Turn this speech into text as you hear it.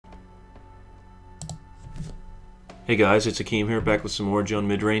Hey guys, it's Hakeem here, back with some more Jun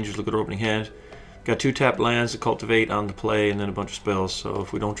Midrange. Look at our opening hand. Got 2 tapped lands to cultivate on the play, and then a bunch of spells. So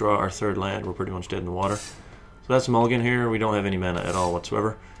if we don't draw our 3rd land, we're pretty much dead in the water. So that's mulligan here. We don't have any mana at all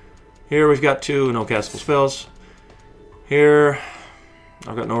whatsoever. Here we've got 2 no castable spells. Here,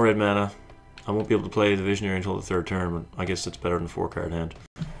 I've got no red mana. I won't be able to play the Visionary until the 3rd turn, but I guess that's better than a 4-card hand.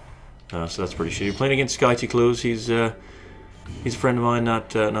 So that's pretty shitty. Playing against Sky Clues. He's a friend of mine,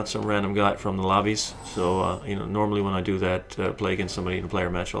 not some random guy from the lobbies. So you know, normally when I do that, play against somebody in a player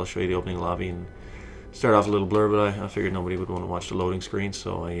match, I'll show you the opening lobby and start off a little blur. But I figured nobody would want to watch the loading screen,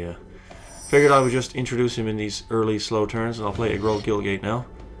 so I figured I would just introduce him in these early slow turns, and I'll play a Grove Guildgate now.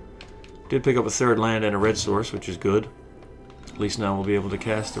 Did pick up a 3rd land and a red source, which is good. At least now we'll be able to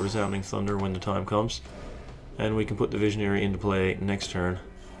cast the Resounding Thunder when the time comes, and we can put the Visionary into play next turn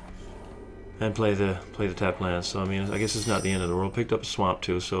and play the tap land. So I mean, I guess it's not the end of the world. Picked up a swamp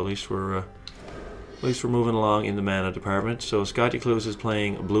too, so at least we're moving along in the mana department. So Sky Clues is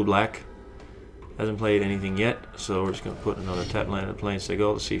playing blue-black. Hasn't played anything yet, so we're just going to put another tap land in play and say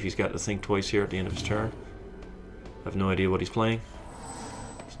go. Let's see if he's got to think twice here at the end of his turn. I have no idea what he's playing.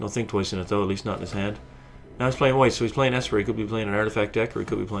 There's no think twice in it though, at least not in his hand. Now he's playing white, so he's playing Esper. He could be playing an artifact deck, or he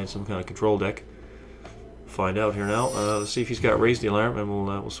could be playing some kind of control deck. Find out here now. Let's see if he's got Raise the Alarm, and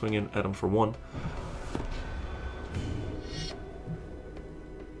we'll swing in at him for 1.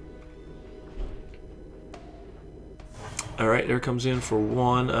 Alright, there comes in for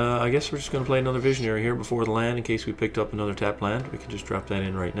 1. I guess we're just going to play another Visionary here before the land in case we picked up another tap land. We can just drop that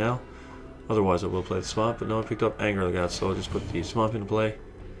in right now. Otherwise I will play the swamp, but no, I picked up Anger of the Gods, so I'll just put the swamp into play.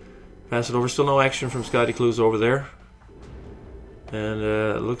 Pass it over. Still no action from Sky Clues over there. And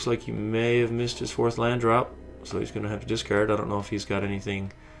it looks like he may have missed his 4th land drop, so he's going to have to discard. I don't know if he's got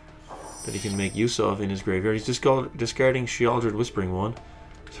anything that he can make use of in his graveyard. He's discarding Shealdred Whispering One.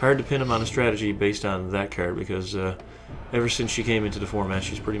 It's hard to pin him on a strategy based on that card, because ever since she came into the format,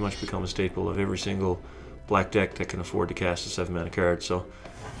 she's pretty much become a staple of every single black deck that can afford to cast a 7-mana card. So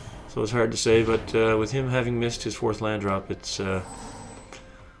it's hard to say, but with him having missed his 4th land drop, it's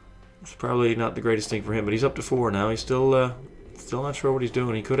probably not the greatest thing for him. But he's up to 4 now. He's still not sure what he's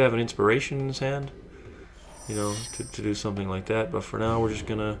doing. He could have an inspiration in his hand, you know, to do something like that. But for now, we're just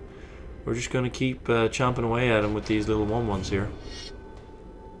gonna keep chomping away at him with these little 1/1s here.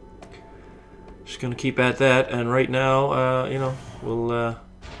 Just gonna keep at that. And right now, you know, we'll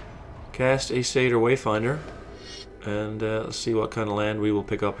cast a Satyr Wayfinder, and let's see what kind of land we will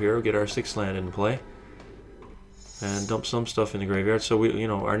pick up here. We'll get our 6th land into play and dump some stuff in the graveyard. So we, you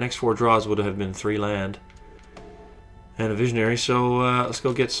know, our next 4 draws would have been 3 land and a Visionary. So let's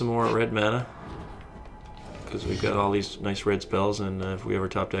go get some more red mana, because we've got all these nice red spells, and if we ever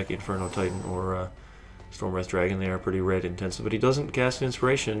top deck Inferno Titan or Stormwrath Dragon, they are pretty red intensive. But he doesn't cast an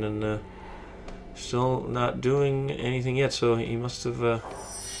inspiration, and still not doing anything yet. So he must have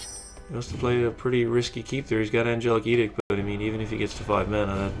played a pretty risky keep there. He's got Angelic Edict, but I mean, even if he gets to 5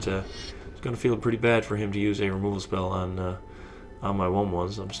 mana, that it's going to feel pretty bad for him to use a removal spell on my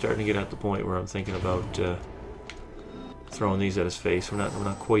 1/1s. I'm starting to get at the point where I'm thinking about throwing these at his face. We're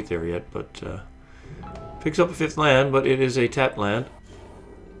not quite there yet, but picks up a 5th land, but it is a tap land,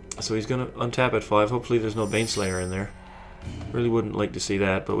 so he's going to untap at 5. Hopefully there's no Baneslayer in there. Really wouldn't like to see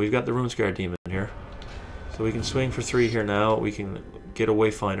that, but we've got the Runescar Demon here, so we can swing for 3 here now. We can get a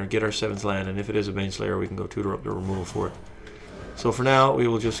Wayfinder, get our 7th land, and if it is a Baneslayer, we can go tutor up the removal for it. So for now, we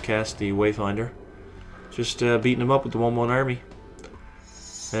will just cast the Wayfinder, just beating him up with the 1/1 army,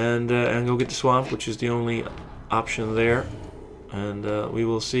 and go get the swamp, which is the only option there. And we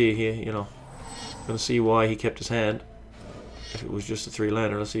will see. You know, gonna see why he kept his hand if it was just a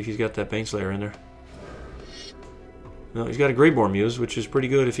 3-lander. Let's see if he's got that Baneslayer in there. No, he's got a Greyborn Muse, which is pretty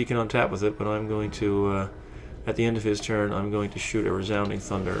good if he can untap with it. But I'm going to, at the end of his turn, I'm going to shoot a Resounding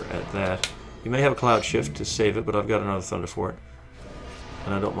Thunder at that. He may have a Cloud Shift to save it, but I've got another Thunder for it,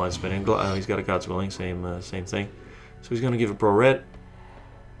 and I don't mind spinning. He's got a God's Willing, same thing. So he's going to give it Pro Red,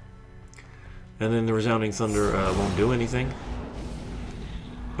 and then the Resounding Thunder won't do anything.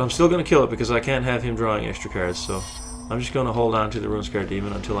 But I'm still going to kill it because I can't have him drawing extra cards. So I'm just going to hold on to the Runescar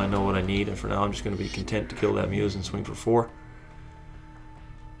Demon until I know what I need, and for now I'm just going to be content to kill that Muse and swing for 4,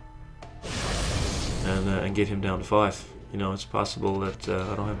 and get him down to 5. You know, it's possible that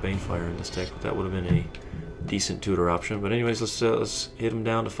I don't have Banefire in this deck, but that would have been a decent tutor option. But anyways, let's hit him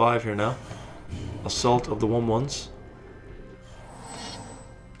down to 5 here now. Assault of the 1/1s.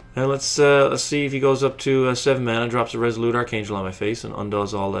 And let's see if he goes up to 7 mana, drops a Resolute Archangel on my face, and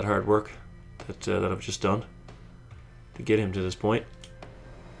undoes all that hard work that I've just done to get him to this point.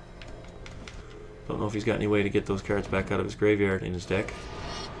 Don't know if he's got any way to get those cards back out of his graveyard in his deck.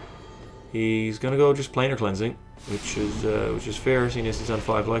 He's going to go just Planar Cleansing. which is fair, seeing as he's on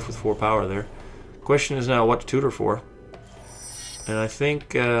 5 life with 4 power there. Question is now what to tutor for, and I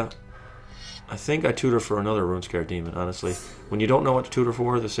think I tutor for another Runescar demon. Honestly, when you don't know what to tutor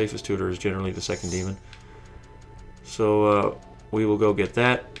for, the safest tutor is generally the second demon. So we will go get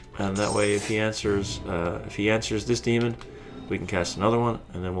that, and that way, if he answers this demon, we can cast another one,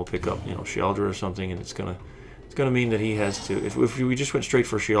 and then we'll pick up, you know, Sheoldred or something, and it's gonna mean that he has to. If we just went straight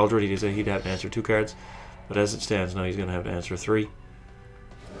for Sheoldred, he'd have to answer 2 cards, but as it stands now, he's gonna have to answer 3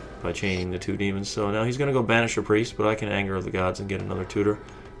 by chaining the 2 demons. So now he's gonna go Banisher Priest, but I can Anger of the Gods and get another tutor.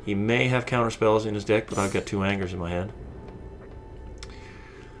 He may have counter spells in his deck, but I've got 2 Angers in my hand.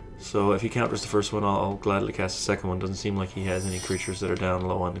 So if he counters the first one, I'll gladly cast the second one. Doesn't seem like he has any creatures that are down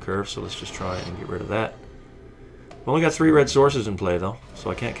low on the curve, so let's just try and get rid of that. I've only got 3 red sources in play, though,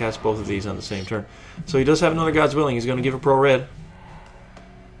 so I can't cast both of these on the same turn. So he does have another God's Willing. He's going to give a pro red.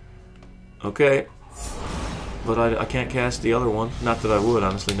 Okay. But I can't cast the other one. Not that I would,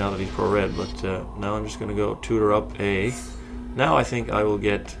 honestly, now that he's pro red, but now I'm just going to go tutor up a... Now I think I will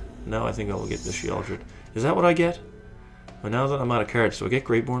get the Sheoldred. Is that what I get? Well, now that I'm out of cards, do I get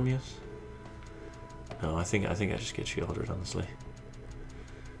Graveborn Muse? No, I think I just get Sheoldred, honestly.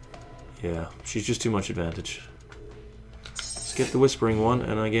 Yeah, she's just too much advantage. Let's get the Whispering one,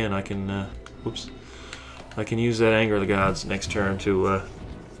 and again I can I can use that Anger of the Gods next turn to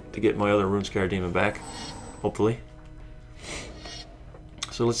get my other Runescar demon back, hopefully.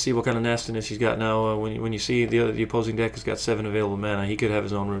 So let's see what kind of nastiness he's got now. When you see the opposing deck has got 7 available mana, he could have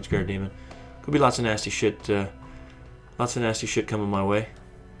his own Runescar demon. Could be lots of nasty shit. Lots of nasty shit coming my way.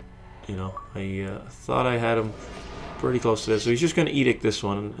 You know, I thought I had him pretty close to this. So he's just going to Edict this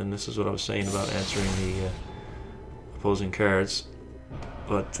one, and this is what I was saying about answering the opposing cards.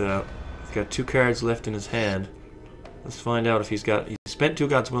 But he's got 2 cards left in his hand. Let's find out if he's spent 2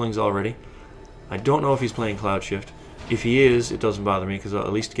 God's Willings already. I don't know if he's playing Cloud Shift. If he is, it doesn't bother me because I'll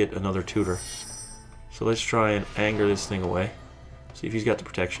at least get another tutor. So let's try and anger this thing away. See if he's got the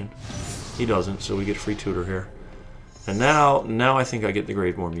protection. He doesn't, so we get a free tutor here. And now I think I get the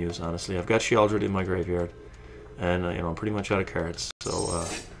Graveborn Muse, honestly. I've got Sheoldred in my graveyard. And, you know, I'm pretty much out of cards. So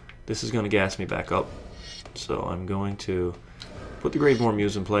this is going to gas me back up. So I'm going to put the Graveborn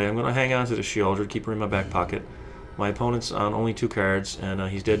Muse in play. I'm going to hang on to the Sheoldred, keep her in my back pocket. My opponent's on only 2 cards, and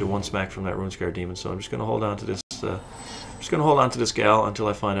he's dead to 1 smack from that Runescar demon. So I'm just going to hold on to this. Gal until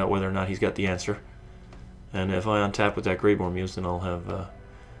I find out whether or not he's got the answer. And if I untap with that Graveborn Muse, then I'll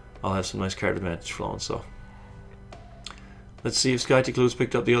have some nice card advantage flowing. So let's see if Sky Clue's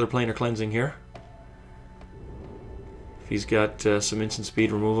picked up the other Planar Cleansing here. If he's got some instant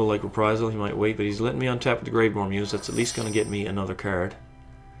speed removal like Reprisal, he might wait, but he's letting me untap with the Graveborn Muse. That's at least going to get me another card.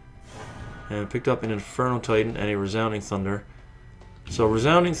 And picked up an Inferno Titan and a Resounding Thunder. So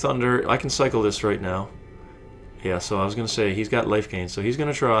Resounding Thunder, I can cycle this right now. Yeah, so I was going to say he's got life gain, so he's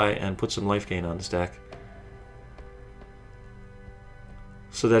going to try and put some life gain on the stack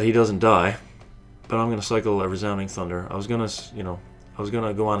so that he doesn't die. But I'm going to cycle a Resounding Thunder. I was going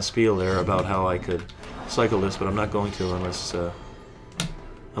to go on a spiel there about how I could cycle this, but I'm not going to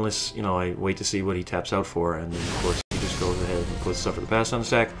unless you know, I wait to see what he taps out for, and then of course he just goes ahead and puts Suffer the Past on the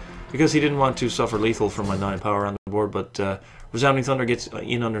stack because he didn't want to suffer lethal from my 9 power on the board. But Resounding Thunder gets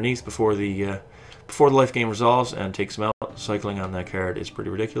in underneath before the life game resolves and takes him out. Cycling on that card is pretty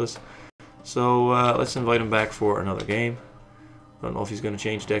ridiculous. So let's invite him back for another game. I don't know if he's going to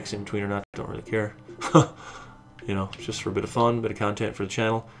change decks in between or not. Don't really care. You know, just for a bit of fun, a bit of content for the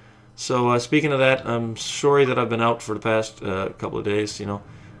channel. So speaking of that, I'm sorry that I've been out for the past couple of days. You know,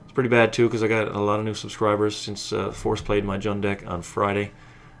 it's pretty bad too because I got a lot of new subscribers since Force played my Jund deck on Friday,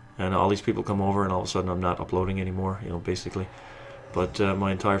 and all these people come over, and all of a sudden I'm not uploading anymore. You know, basically. But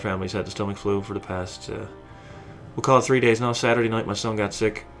my entire family's had the stomach flu for the past, we'll call it 3 days now. Saturday night my son got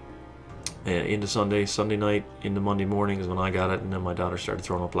sick. Into Sunday night, into Monday morning is when I got it, and then my daughter started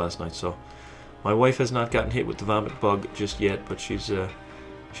throwing up last night. So my wife has not gotten hit with the vomit bug just yet, but she's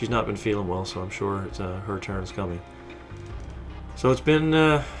not been feeling well, so I'm sure her turn is coming. So it's been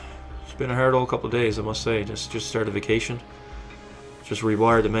a hard old couple of days, I must say. Just started vacation. Just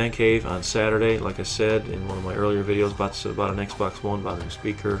rewired the man cave on Saturday, like I said in one of my earlier videos, bought an Xbox One, bought a new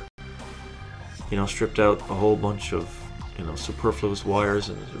speaker. You know, stripped out a whole bunch of, you know, superfluous wires,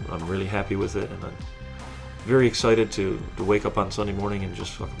 and I'm really happy with it, and I'm very excited to wake up on Sunday morning and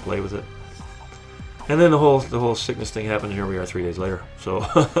just fucking play with it. And then the whole sickness thing happened, and here we are 3 days later. So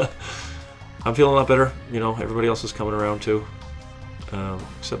I'm feeling a lot better. You know, everybody else is coming around too,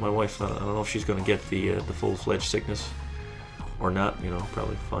 except my wife. I don't know if she's going to get the full-fledged sickness or not. You know,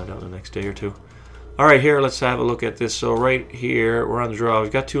 probably find out in the next day or two. All right, here, let's have a look at this. So right here, we're on the draw.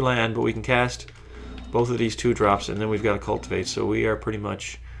 We've got 2 land, but we can cast both of these 2-drops, and then we've got a cultivate. So we are pretty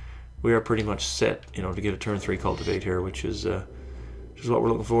much set, you know, to get a turn 3 cultivate here, which is what we're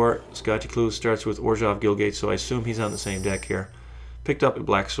looking for. Scotty Clue starts with Orzhov Gilgate, so I assume he's on the same deck here. Picked up a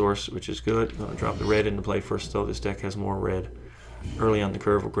black source, which is good. I'm going to drop the red into play first, though. This deck has more red early on the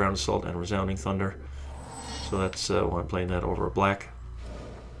curve with Ground Assault and Resounding Thunder. So that's why I'm playing that over a black.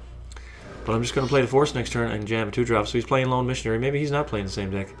 But I'm just going to play the Force next turn and jam a 2-drop. So he's playing Lone Missionary. Maybe he's not playing the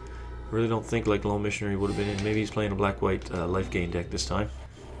same deck. I really don't think like Lone Missionary would have been in. Maybe he's playing a black-white life gain deck this time.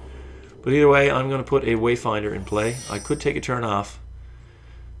 But either way, I'm going to put a Wayfinder in play. I could take a turn off.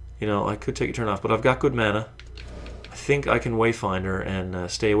 You know, I could take a turn off, but I've got good mana. I think I can Wayfinder and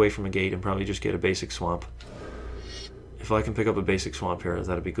stay away from a gate and probably just get a basic swamp. If I can pick up a basic swamp here,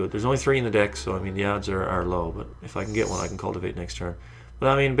 that'd be good. There's only 3 in the deck, so I mean the odds are low, but if I can get one, I can cultivate next turn. But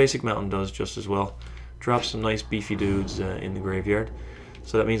I mean, basic mountain does just as well. Drops some nice beefy dudes in the graveyard.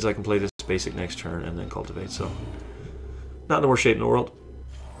 So that means I can play this basic next turn and then cultivate. So not in the worst shape in the world.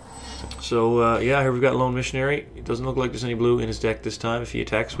 So yeah, here we've got Lone Missionary. It doesn't look like there's any blue in his deck this time. If he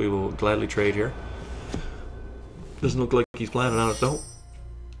attacks, we will gladly trade here. Doesn't look like he's planning on it though.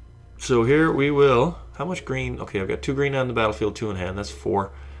 So here we will... How much green? Okay, I've got 2 green on the battlefield, 2 in hand. That's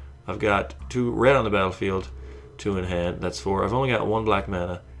 4. I've got 2 red on the battlefield, 2 in hand. That's 4. I've only got 1 black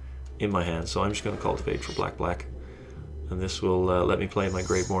mana in my hand, so I'm just going to cultivate for black. And this will let me play my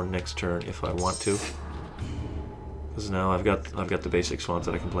Graveborn next turn if I want to. Because now I've got the basic swamp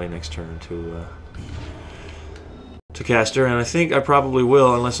that I can play next turn to caster, and I think I probably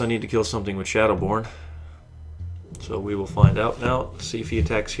will unless I need to kill something with Shadowborn. So we will find out now. See if he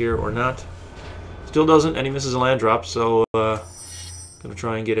attacks here or not. Still doesn't, and he misses a land drop, so gonna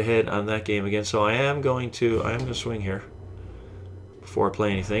try and get ahead on that game again. So I am going to swing here before I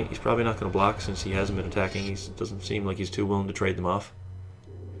play anything. He's probably not going to block since he hasn't been attacking. He doesn't seem like he's too willing to trade them off.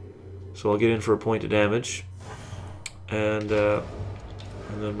 So I'll get in for a point of damage, and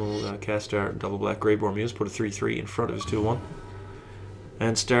then we'll cast our double black Graveborn Muse, put a 3/3 in front of his 2/1,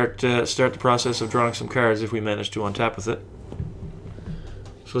 and start the process of drawing some cards if we manage to untap with it.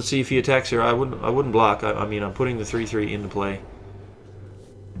 So let's see if he attacks here. I wouldn't block. I mean, I'm putting the 3/3 into play,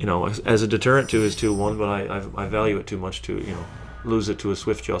 you know, as a deterrent to his 2/1, but I value it too much to, you know, lose it to a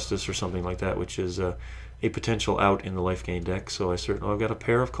Swift Justice or something like that, which is a potential out in the life gain deck. So I've got a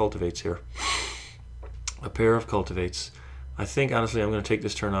pair of cultivates here. A pair of cultivates. I think honestly I'm going to take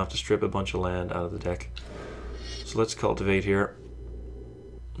this turn off to strip a bunch of land out of the deck. So let's cultivate here.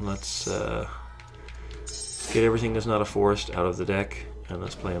 Let's get everything that's not a forest out of the deck. And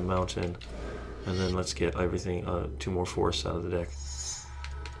let's play a mountain, and then let's get everything, 2 more forests out of the deck.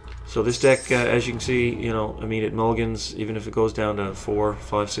 So this deck, as you can see, you know, I mean, it mulligans, even if it goes down to 4,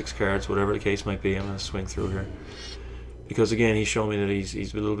 5, 6 cards, whatever the case might be. I'm going to swing through here. Because again, he's shown me that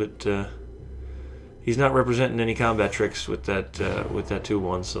he's a little bit, he's not representing any combat tricks with that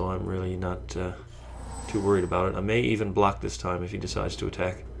 2/1, so I'm really not too worried about it. I may even block this time if he decides to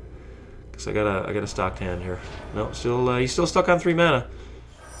attack. Because I got a stocked hand here. No, he's still stuck on 3 mana.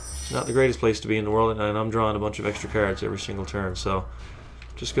 Not the greatest place to be in the world, and I'm drawing a bunch of extra cards every single turn. So,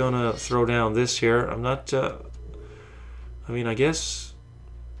 just gonna throw down this here. I'm not. I mean, I guess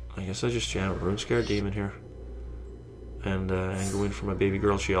I just jam a Runescarred Demon here, and go in for my baby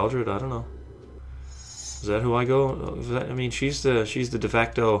girl Shealdred. I don't know. Is that who I go? I mean, she's the de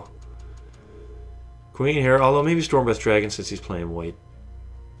facto queen here. Although maybe Stormbreath Dragon since he's playing white.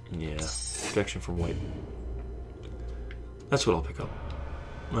 Yeah, protection from white. That's what I'll pick up.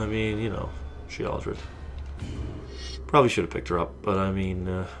 I mean, you know, Shealdred. Probably should have picked her up, but I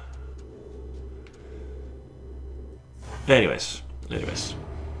mean, anyways.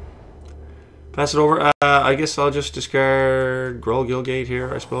 Pass it over. I guess I'll just discard Gruul Gilgate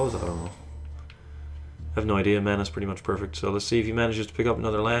here, I suppose. I don't know. I have no idea. Mana's pretty much perfect. So let's see if he manages to pick up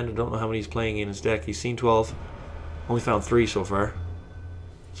another land. I don't know how many he's playing in his deck. He's seen 12. Only found 3 so far.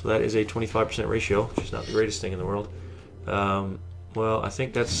 So that is a 25% ratio, which is not the greatest thing in the world. Well, I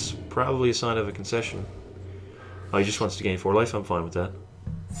think that's probably a sign of a concession. Oh, he just wants to gain 4 life. I'm fine with that.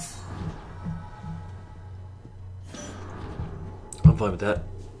 I'm fine with that.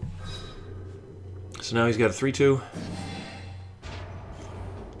 So now he's got a 3/2.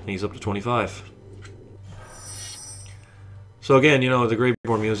 And he's up to 25. So again, you know, the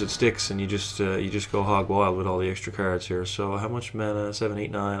Graveborn Muse, it sticks, and you just go hog wild with all the extra cards here. So how much mana? 7,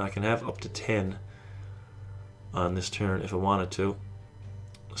 8, 9. I can have up to 10 on this turn if I wanted to.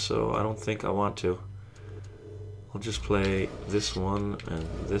 So I don't think I want to. I'll just play this one and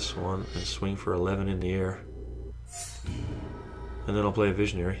swing for 11 in the air. And then I'll play a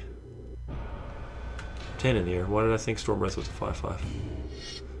Visionary. 10 in the air. Why did I think Stormbreath was a 5/5?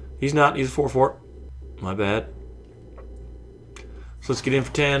 He's not. He's a 4/4. My bad. So let's get in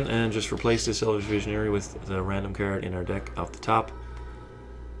for 10 and just replace this Elvish Visionary with the random card in our deck off the top.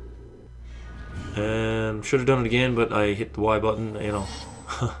 And should have done it again, but I hit the Y button, you know.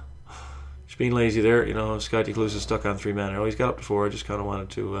 Just being lazy there, you know. Sky Decklist is stuck on 3 mana. Oh, he's got up to 4. I just kind of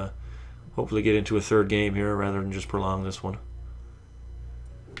wanted to hopefully get into a third game here rather than just prolong this one.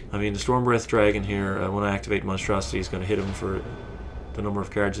 I mean, the Stormbreath Dragon here, when I activate Monstrosity, is going to hit him for the number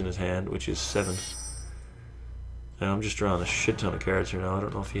of cards in his hand, which is 7. And I'm just drawing a shit ton of cards here now. I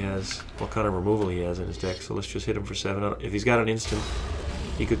don't know if he has, what kind of removal he has in his deck, so let's just hit him for 7. If he's got an instant,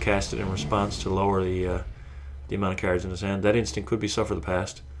 he could cast it in response to lower the amount of cards in his hand. That instant could be Suffer the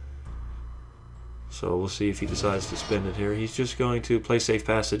Past. So we'll see if he decides to spend it here. He's just going to play Safe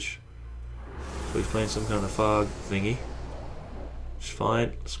Passage. So he's playing some kind of fog thingy. Which is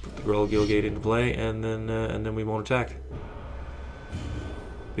fine. Let's put the Gruul Gilgate into play, and then we won't attack.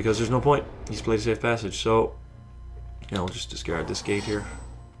 Because there's no point. He's played Safe Passage, so yeah, we'll just discard this gate here.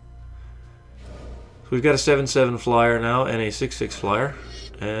 So we've got a 7/7 flyer now, and a 6/6 flyer,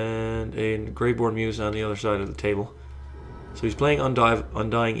 and a Greyborn Muse on the other side of the table. So he's playing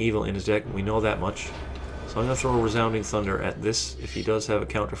Undying Evil in his deck, we know that much. So I'm going to throw a Resounding Thunder at this. If he does have a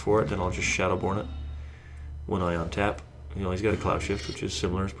counter for it, then I'll just Shadowborn it when I untap. You know, he's got a Cloud Shift, which is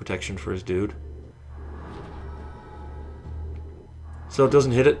similar as protection for his dude. So it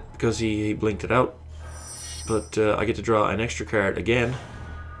doesn't hit it because he blinked it out. But I get to draw an extra card again.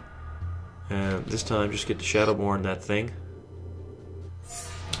 And this time just get to Shadowborn that thing.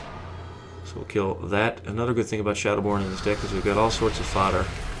 So we'll kill that. Another good thing about Shadowborn in this deck is we've got all sorts of fodder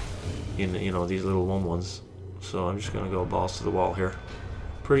in, you know, these little 1/1s. So I'm just going to go balls to the wall here.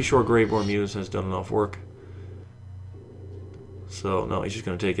 Pretty sure Greyborn Muse has done enough work. So no, he's just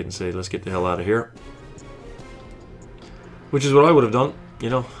going to take it and say, let's get the hell out of here. Which is what I would have done, you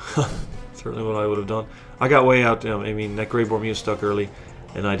know. Certainly what I would have done. I got way out. I mean, that Greyborn Muse stuck early,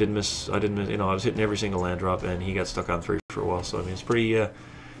 and I didn't miss. You know, I was hitting every single land drop, and he got stuck on 3 for a while. So I mean, it's pretty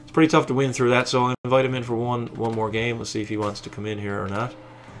tough to win through that. So I'll invite him in for one more game. Let's see if he wants to come in here or not.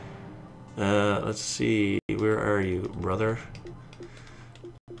 Let's see. Where are you, brother?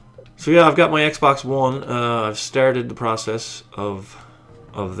 So yeah, I've got my Xbox One. I've started the process of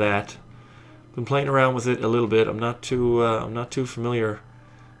that. Been playing around with it a little bit. I'm not too familiar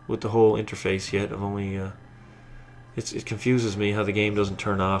with the whole interface yet. I've only it confuses me how the game doesn't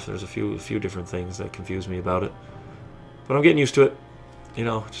turn off. There's a few different things that confuse me about it, but I'm getting used to it. You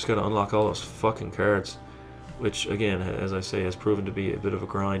know, just got to unlock all those fucking cards, which again, as I say, has proven to be a bit of a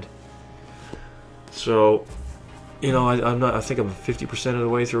grind. So, you know, I think I'm 50% of the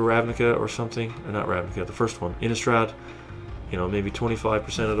way through Ravnica or something, or not Ravnica, the first one, Innistrad. You know, maybe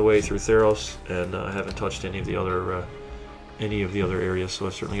 25% of the way through Theros, and I haven't touched any of the other areas, so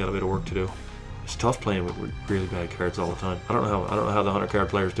I've certainly got a bit of work to do. It's tough playing with really bad cards all the time. I don't know how the 100 card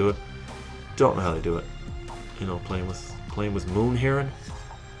players do it. Don't know how they do it. You know, playing with Moon Heron.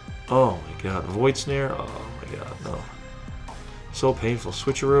 Oh my god, Void Snare. Oh my god, no. So painful.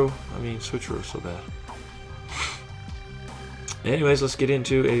 Switcheroo. I mean, Switcheroo is so bad. Anyways, let's get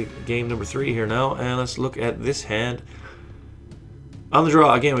into a game number 3 here now, and let's look at this hand. On the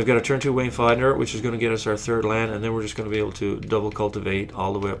draw, again, we've got a turn 2 Wayfinder, which is going to get us our 3rd land, and then we're just going to be able to double cultivate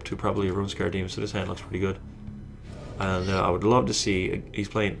all the way up to probably a Runescar Demon, so this hand looks pretty good. And I would love to see, he's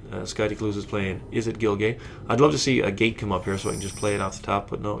playing, Sky Decklist is playing, is it Gilgate? I'd love to see a gate come up here so I can just play it off the top,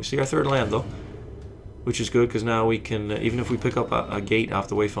 but no, we see our 3rd land though, which is good because now we can, even if we pick up a gate off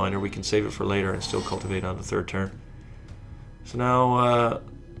the Wayfinder, we can save it for later and still cultivate on the 3rd turn. So now,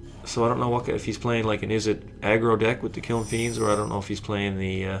 so I don't know what if he's playing like an is it aggro deck with the Kiln Fiends, or I don't know if he's playing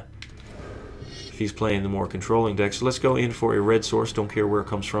the more controlling deck. So let's go in for a red source. Don't care where it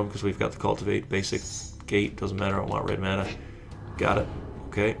comes from because we've got the cultivate basic gate. Doesn't matter. I want red mana. Got it.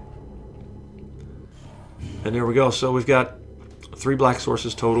 Okay. And there we go. So we've got 3 black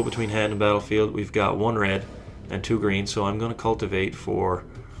sources total between hand and battlefield. We've got 1 red and 2 green. So I'm going to cultivate for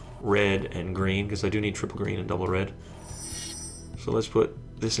red and green because I do need triple green and double red. So let's put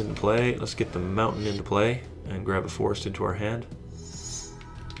this into play. Let's get the mountain into play and grab a forest into our hand.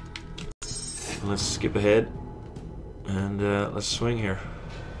 And let's skip ahead and let's swing here.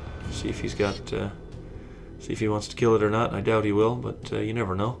 See if he's got, see if he wants to kill it or not. I doubt he will, but you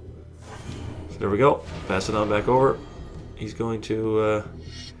never know. So there we go. Pass it on back over. He's going to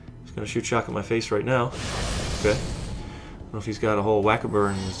shoot shock at my face right now. Okay. I don't know if he's got a whole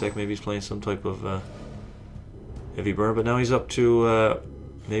whack-a-burn in his deck. Maybe he's playing some type of heavy burn, but now he's up to,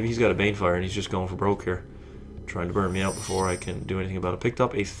 maybe he's got a Banefire and he's just going for broke here. Trying to burn me out before I can do anything about it. Picked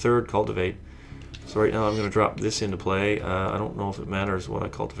up a 3rd Cultivate. So right now I'm going to drop this into play. I don't know if it matters what I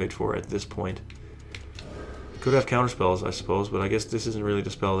cultivate for at this point. Could have counter spells, I suppose, but I guess this isn't really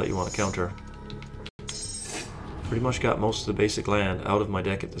the spell that you want to counter. Pretty much got most of the basic land out of my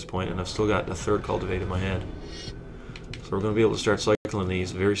deck at this point, and I've still got a third Cultivate in my hand. So we're going to be able to start cycling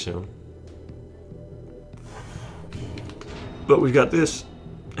these very soon. But we've got this,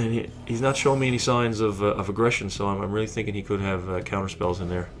 and he's not showing me any signs of aggression, so I'm really thinking he could have counter spells in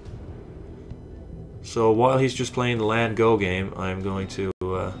there. So while he's just playing the land go game, I'm going to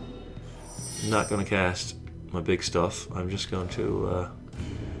not going to cast my big stuff. I'm just going to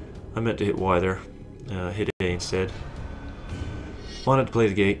I meant to hit Y there, hit A instead. Wanted to play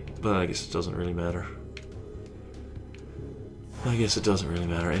the gate, but I guess it doesn't really matter.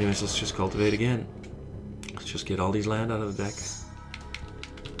 Anyways, let's just cultivate again. Let's just get all these land out of the deck.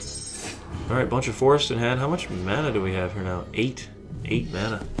 Alright, bunch of forest in hand. How much mana do we have here now? 8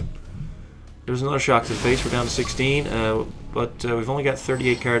 mana. There's another shock to the face. We're down to 16, but we've only got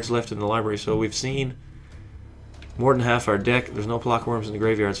 38 cards left in the library, so we've seen more than half our deck. There's no Blockworms in the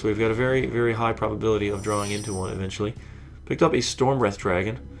graveyard, so we've got a very, very high probability of drawing into one eventually. Picked up a Stormbreath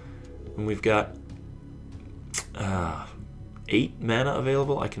Dragon, and we've got 8 mana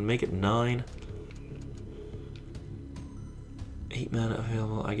available. I can make it 9. 8 mana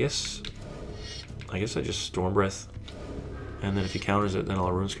available. I guess I just Stormbreath, and then if he counters it, then I'll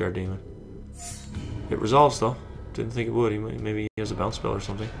Runescar Demon. It resolves though. Didn't think it would. Maybe he has a bounce spell or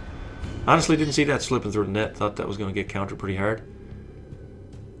something. Honestly, didn't see that slipping through the net. Thought that was going to get countered pretty hard.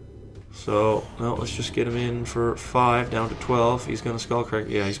 So, well, let's just get him in for 5, down to 12. He's going to Skullcrack.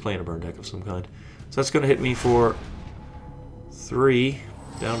 Yeah, he's playing a burn deck of some kind. So that's going to hit me for 3,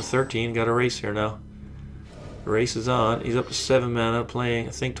 down to 13. Got a race here now. The race is on. He's up to 7 mana,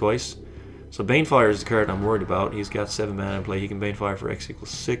 playing Think Twice. So Banefire is the card I'm worried about. He's got 7 mana in play. He can Banefire for X equals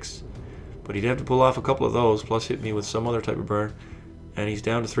 6. But he'd have to pull off a couple of those, plus hit me with some other type of burn. And he's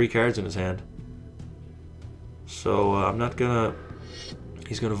down to 3 cards in his hand. So I'm not gonna...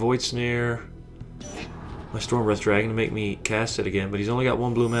 He's gonna Void Snare my Stormbreath Dragon to make me cast it again, but he's only got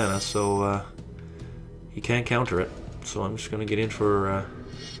 1 blue mana, so he can't counter it. So I'm just gonna get in for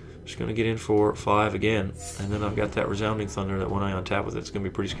 5 again, and then I've got that Resounding Thunder that when I untap with it's gonna be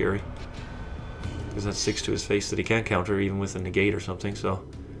pretty scary, because that's 6 to his face that he can't counter even with a negate or something. So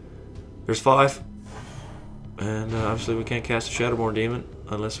there's 5, and obviously we can't cast a Shadowborn Demon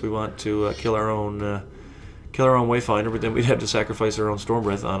unless we want to kill our own Wayfinder, but then we'd have to sacrifice our own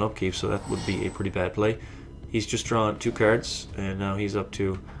Stormbreath on upkeep, so that would be a pretty bad play. He's just drawn 2 cards, and now he's up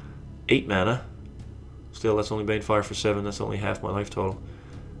to 8 mana. Still, that's only Banefire for 7. That's only half my life total.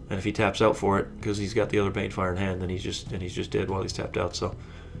 And if he taps out for it, because he's got the other Banefire in hand, then he's just dead while he's tapped out. So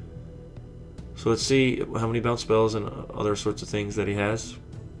let's see how many bounce spells and other sorts of things that he has.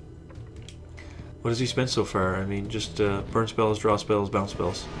 What has he spent so far? I mean, just burn spells, draw spells, bounce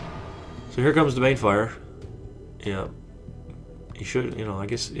spells. So here comes the Banefire. Yeah, he should, you know, I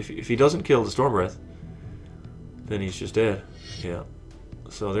guess if he doesn't kill the Stormbreath, then he's just dead. Yeah,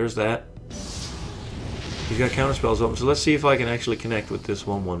 so there's that. He's got counter spells open, so let's see if I can actually connect with this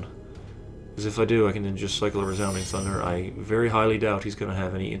 1/1. Because if I do, I can then just cycle a Resounding Thunder. I very highly doubt he's going to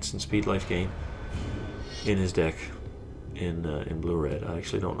have any instant speed life gain in his deck in blue-red. I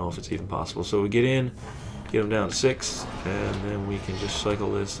actually don't know if it's even possible. So we get in, get him down to 6, and then we can just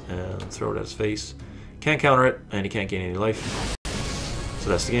cycle this and throw it at his face. Can't counter it, and he can't gain any life. So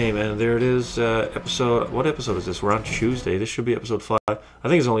that's the game, and there it is. What episode is this? We're on Tuesday. This should be episode 5. I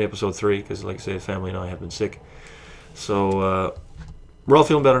think it's only episode 3, because like I say, the family and I have been sick. So we're all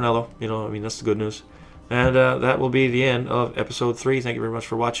feeling better now, though. You know, I mean, that's the good news. And that will be the end of episode 3. Thank you very much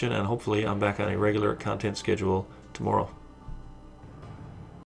for watching, and hopefully I'm back on a regular content schedule tomorrow.